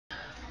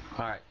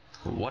Alright,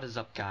 what is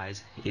up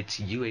guys? It's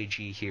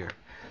UAG here,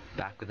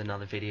 back with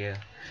another video.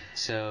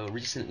 So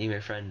recently my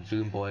friend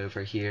Voomboy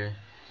over here,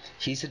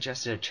 he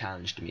suggested a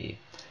challenge to me.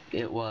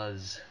 It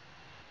was,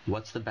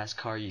 what's the best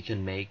car you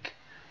can make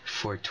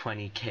for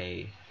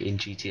 20k in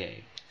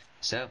GTA?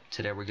 So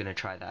today we're gonna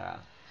try that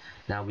out.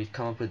 Now we've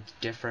come up with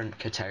different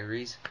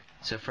categories.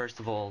 So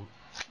first of all,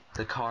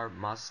 the car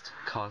must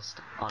cost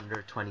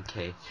under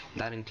 20k.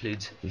 That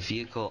includes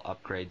vehicle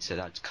upgrades, so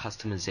that's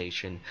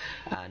customization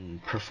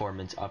and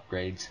performance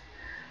upgrades.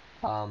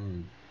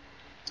 And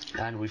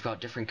we've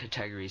got different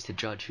categories to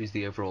judge who's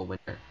the overall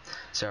winner.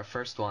 So our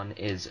first one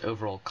is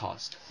overall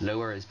cost.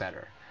 Lower is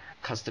better.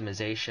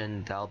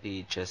 Customization, that'll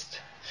be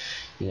just,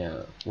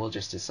 we'll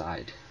just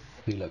decide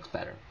who looks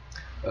better.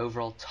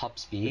 Overall top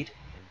speed,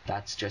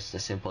 that's just a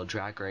simple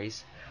drag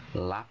race.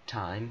 Lap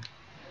time,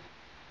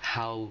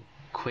 how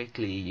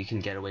quickly you can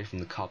get away from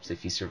the cops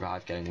if you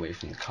survive getting away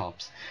from the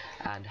cops,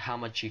 and how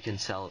much you can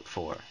sell it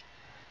for.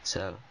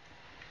 So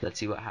let's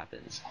see what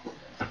happens.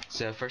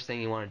 So first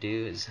thing you want to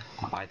do is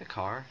buy the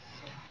car.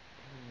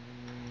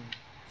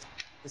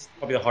 This is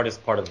probably the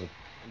hardest part of the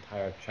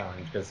entire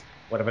challenge, because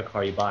whatever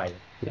car you buy.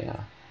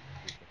 Yeah.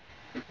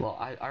 Well,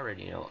 I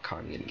already know what car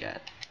I'm gonna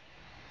get.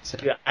 So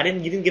yeah,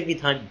 you didn't give me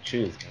time to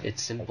choose, man.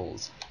 It's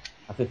simples.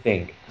 I have to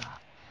think.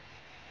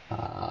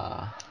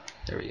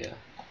 There we go.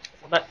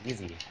 It's not that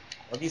easy.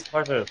 All these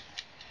cars are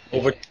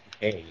over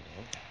 2K, you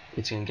know?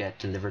 It's gonna get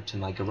delivered to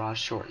my garage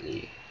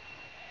shortly.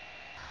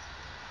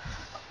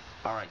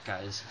 Alright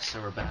guys,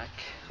 so we're back.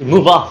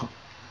 Move on!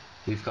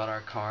 We've got our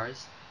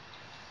cars.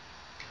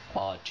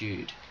 Oh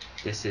dude,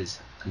 this is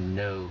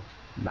no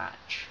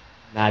match.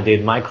 Nah,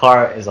 dude, my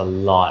car is a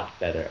lot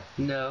better.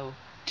 No,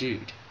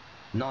 dude.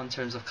 Not in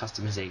terms of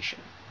customization.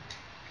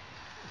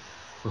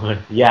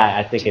 Yeah,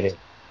 I think it is.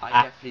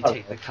 I definitely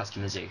take the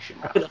customization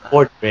I route. can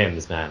afford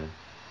rims, man.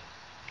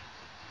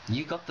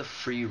 You got the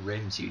free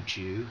rims, you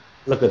Jew.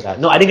 Look at that.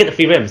 No, I didn't get the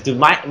free rims, dude.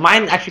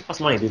 Mine actually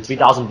cost money, dude.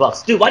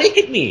 $3,000. Dude, why do you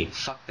hit me?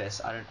 Fuck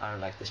this. I don't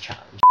like this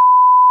challenge.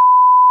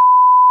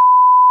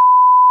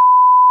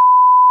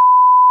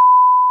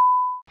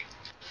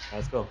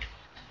 Let's go.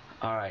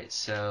 Alright,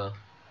 so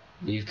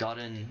we've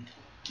gotten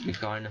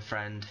a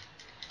friend,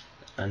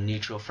 a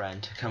neutral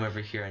friend, to come over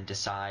here and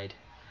decide,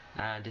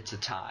 and it's a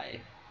tie.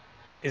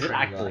 Is it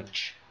actually?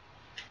 Much.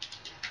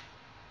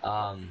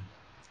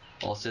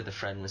 Also the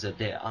friend was a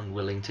bit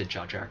unwilling to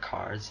judge our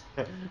cars.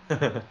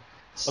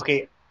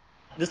 Okay,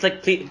 just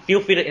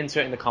feel free to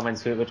insert in the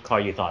comments which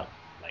car you thought.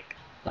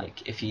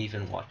 Like if you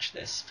even watch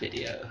this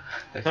video.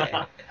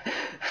 Okay.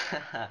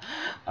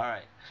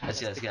 Alright,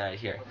 let's get out of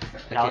here.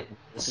 Okay,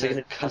 so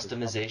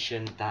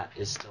customization, that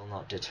is still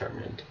not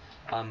determined.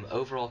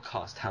 Overall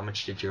cost, how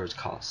much did yours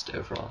cost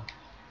overall?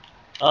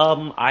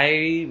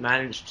 I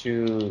managed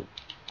to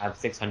have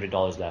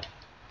 $600 left.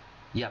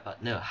 Yeah,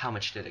 but no, how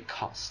much did it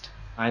cost?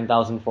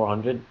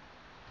 9,400.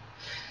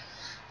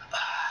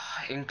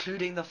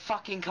 Including the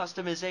fucking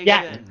customization.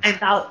 Yeah,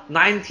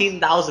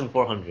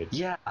 19,400.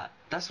 Yeah,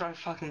 that's what I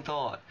fucking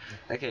thought.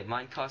 Okay,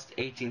 mine cost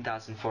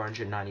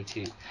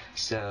 18,492.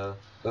 So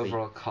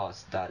overall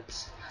cost,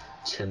 that's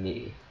to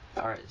me.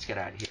 Alright, let's get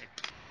out of here.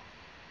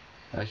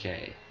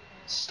 Okay,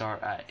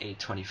 start at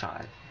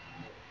 825.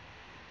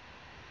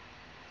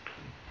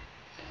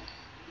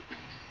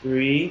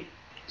 3,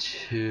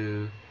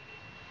 2,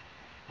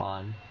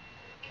 1.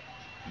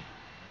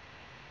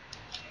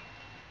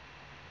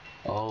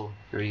 Oh,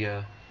 here we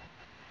go.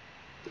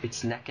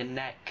 It's neck and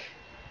neck.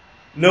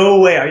 No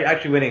way, are you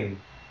actually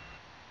winning?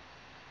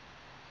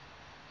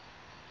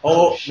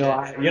 Oh, shit.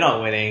 no, you're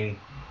not winning.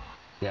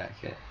 Yeah,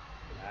 okay.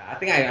 I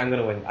think I'm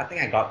gonna win. I think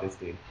I got this,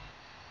 dude.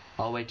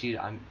 Oh wait, dude,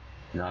 I'm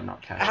not I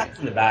catching have it. this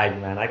in the bag,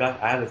 man. I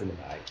have this in the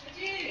bag.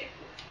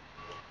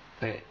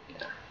 Wait.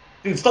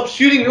 Dude, stop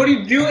shooting! What are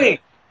you doing?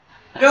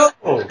 No!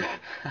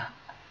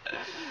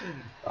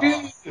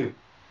 Dude!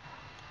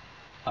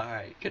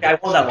 Alright, good. Okay, I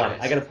won that one.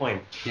 Choice. I got a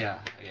point. Yeah,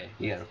 okay,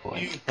 you got a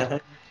point.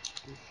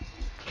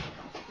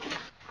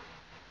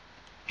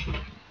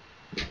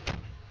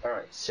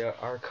 Alright, so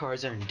our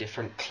cars are in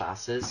different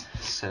classes,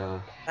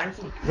 so Thanks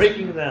for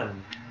breaking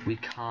them. we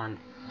can't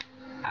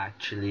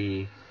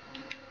actually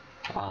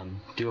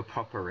do a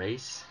proper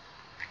race.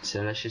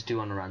 So let's just do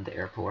one around the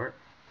airport.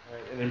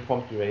 Alright, an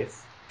impromptu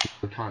race.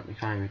 We can't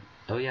even,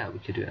 oh yeah, we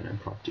could do an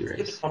impromptu race.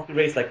 An impromptu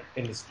race like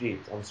in the street,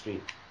 on the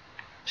street.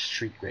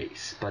 Street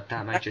race, but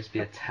that might just be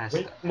a test.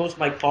 Most of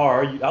my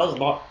car, that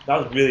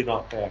was really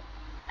not fair.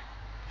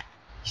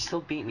 You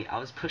still beat me. I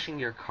was pushing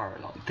your car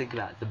along. Think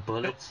about it. The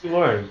bullets You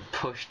weren't.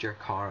 pushed your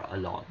car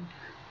along.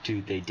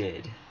 Dude, they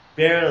did.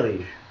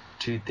 Barely.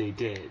 Dude, they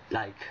did.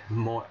 Like,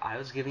 more. I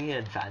was giving you an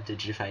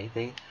advantage, if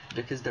anything,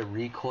 because the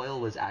recoil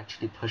was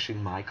actually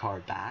pushing my car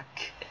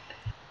back.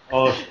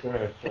 Oh,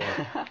 sure.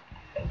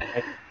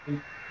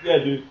 Yeah,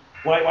 dude.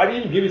 Why do you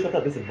even give yourself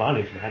that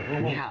disadvantage, man? Oh,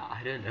 my. Yeah,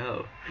 I don't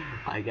know.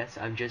 I guess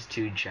I'm just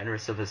too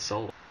generous of a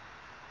soul.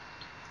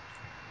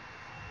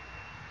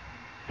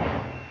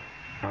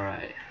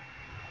 Alright.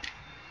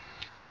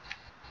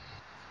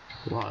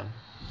 One.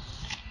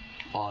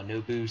 Oh,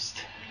 no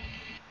boost.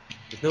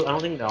 No, I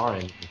don't think there are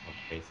any.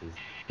 races.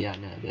 Yeah,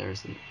 no, there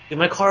isn't. Dude,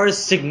 my car is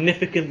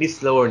significantly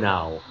slower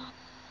now.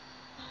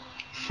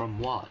 From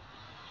what?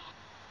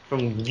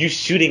 From you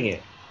shooting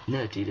it.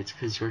 No, dude, it's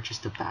because you're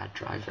just a bad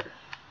driver.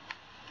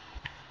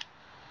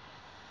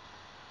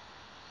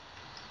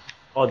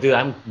 Oh, dude,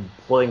 I'm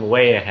pulling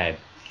way ahead.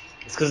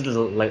 It's because of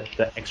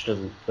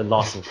the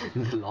loss of...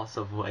 The loss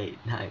of weight,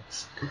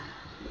 nice.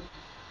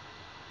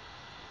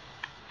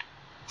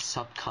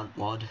 Sup, cunt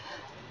mod.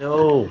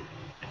 No!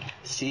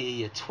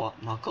 See you twat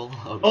knuckle.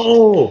 Oh,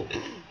 Oh!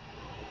 shit.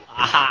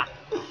 Aha!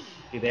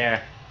 You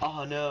there.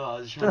 Oh no, I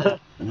was trying to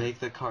make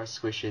the car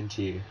squish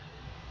into you.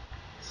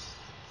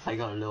 I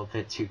got a little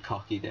bit too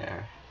cocky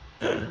there.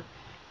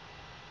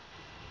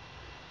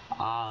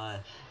 Ah,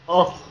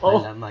 I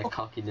let my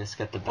cockiness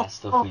get the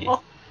best of me.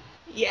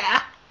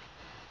 Yeah!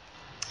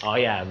 Oh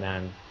yeah,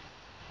 man.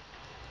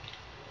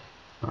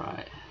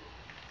 Alright.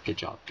 Good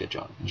job,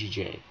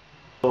 GJ.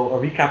 So, a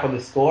recap on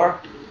the score.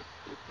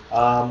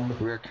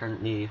 We're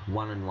currently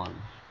 1-1.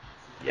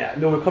 Yeah,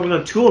 no, we're coming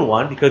on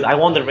 2-1 because I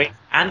won the race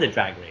and the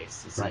drag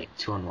race. You see. Right,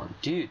 2-1.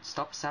 Dude,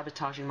 stop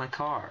sabotaging my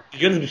car.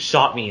 You're gonna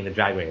shot me in the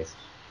drag race.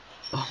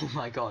 Oh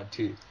my god,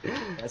 dude.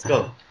 Let's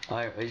go.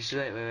 Alright,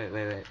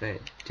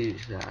 wait. Dude,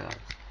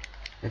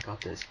 I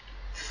got this.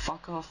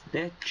 Fuck off,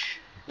 bitch.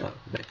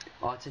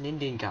 Oh, it's an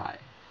Indian guy.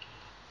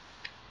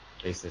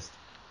 Racist.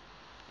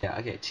 Yeah,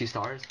 okay, 2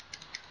 stars.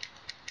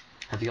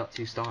 Have you got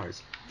 2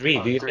 stars? 3,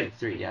 Oh, do you three, think?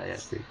 3, yeah,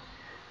 3.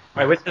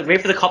 Alright,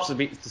 wait for the cops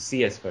to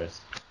see us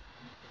first.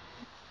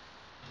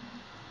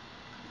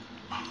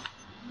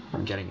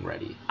 I'm getting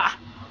ready.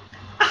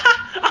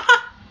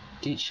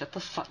 Dude, shut the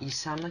fuck. You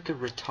sound like a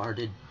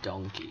retarded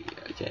donkey,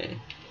 okay?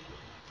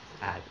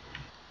 Bad.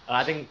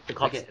 I think the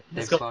cops... Okay,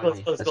 Let's they've go, spotted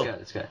me. let's go.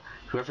 Let's go.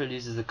 Whoever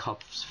loses the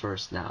cops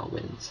first now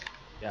wins.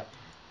 Yep.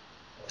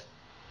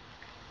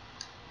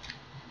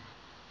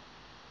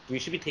 We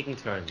should be taking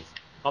turns.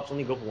 Cops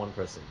only go for one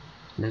person.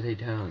 No, they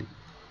don't.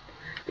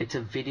 It's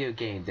a video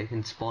game. They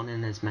can spawn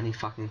in as many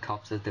fucking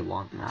cops as they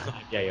want, man.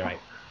 Yeah, you're right.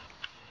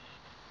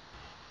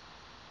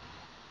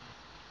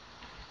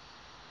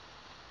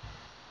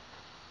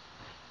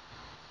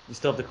 You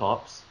still have the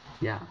cops?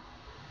 Yeah.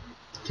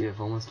 Dude, I've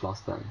almost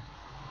lost them.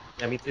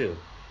 Yeah, me too.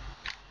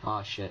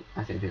 Oh shit,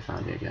 I think they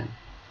found me again.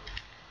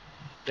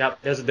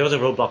 Yep, there was a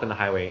roadblock on the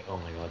highway. Oh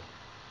my god.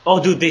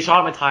 Oh, dude, they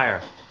shot my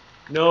tire.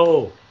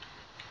 No.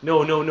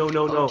 No.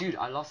 Oh, dude,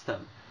 I lost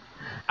them.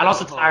 I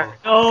lost the tire.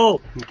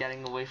 No. I'm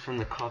getting away from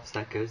the cops.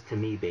 That goes to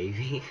me,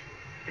 baby.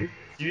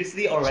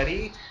 Seriously,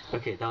 already?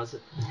 Okay, that was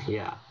it.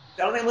 Yeah. I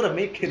don't think I'm gonna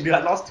make it, dude.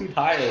 I lost 2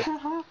 tires.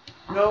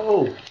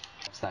 No.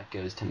 That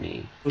goes to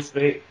me. Go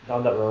straight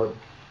down that road.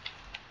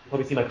 You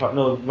probably see my car.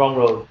 No, wrong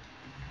road.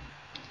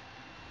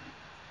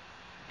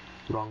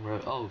 Wrong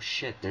road. Oh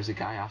shit, there's a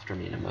guy after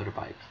me in a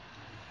motorbike.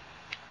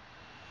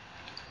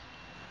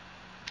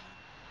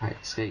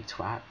 Alright, stay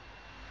twat.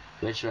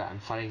 Literally, I'm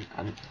fighting.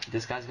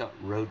 This guy's got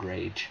road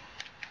rage.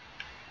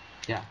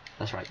 Yeah,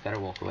 that's right.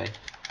 Better walk away.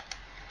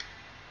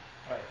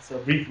 Alright, so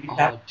brief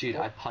recap. Oh, dude,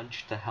 I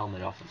punched the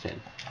helmet off of him.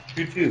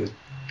 2-2.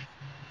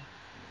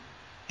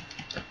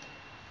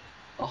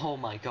 Oh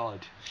my god.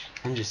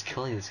 I'm just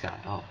killing this guy.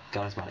 Oh,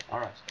 god is mad.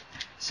 Alright.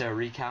 So,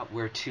 recap,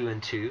 we're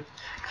 2-2.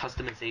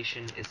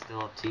 Customization is still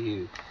up to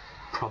you.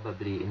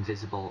 Probably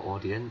invisible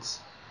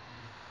audience.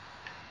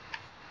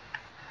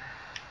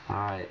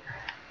 Alright.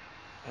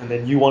 And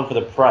then you won for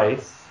the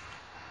price.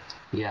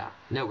 Yeah.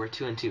 No, we're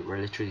 2-2. We're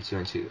literally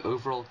 2-2.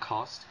 Overall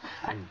cost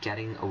and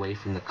getting away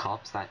from the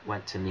cops, that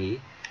went to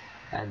me.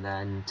 And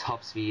then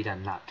top speed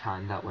and lap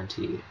time, that went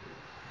to you.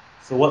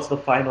 So what's the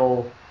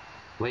final...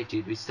 Wait,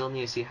 dude, we still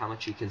need to see how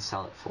much you can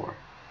sell it for.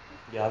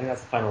 Yeah, I think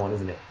that's the final one,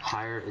 isn't it?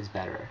 Higher is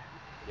better.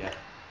 Yeah, of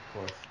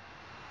course.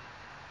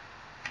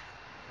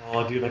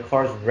 Oh, dude, my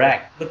car's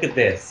wrecked. Look at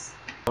this.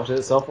 How much does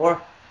it sell for?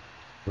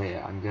 Wait,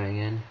 I'm going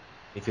in.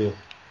 Me too.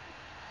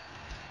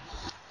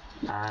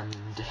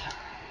 And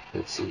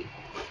let's see.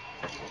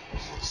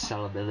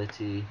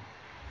 Sellability.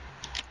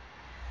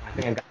 I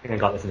think I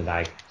got this in the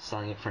bag.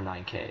 Selling it for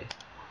 9k.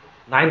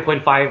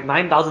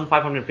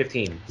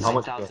 9,515. How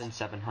much?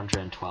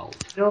 9,712.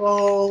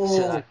 No.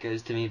 So that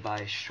goes to me by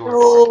a short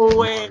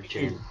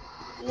margin.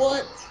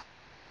 What?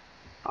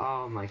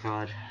 Oh my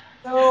god.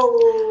 No.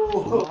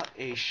 What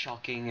a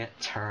shocking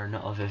turn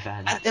of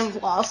events. That's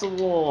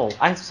impossible.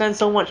 I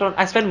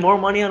spent more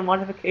money on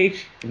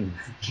modifications.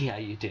 Yeah,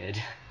 you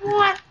did.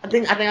 What? I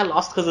think I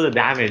lost because of the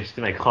damage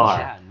to my car.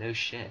 Yeah, no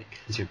shit,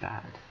 because you're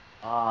bad.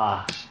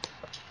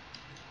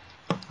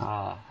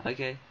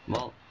 Okay,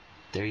 well,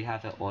 there you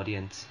have it,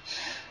 audience.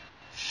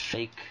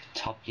 Fake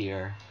Top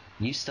Gear.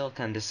 You still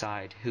can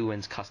decide who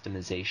wins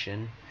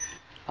customization.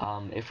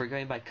 If we're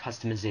going by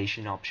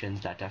customization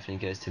options, that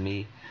definitely goes to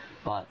me.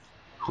 But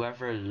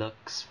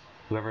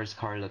whoever's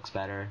car looks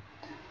better,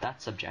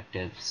 that's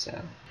subjective.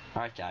 So,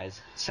 alright guys,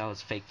 so that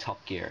was Fake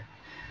Top Gear.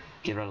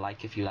 Give it a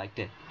like if you liked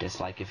it,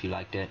 dislike if you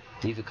liked it,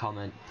 leave a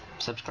comment,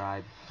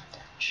 subscribe,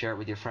 share it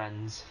with your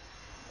friends,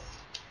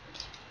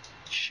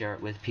 share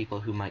it with people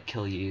who might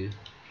kill you,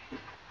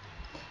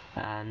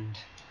 and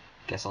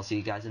guess I'll see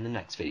you guys in the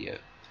next video.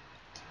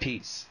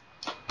 Peace.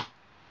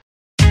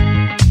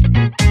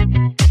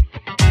 Bye.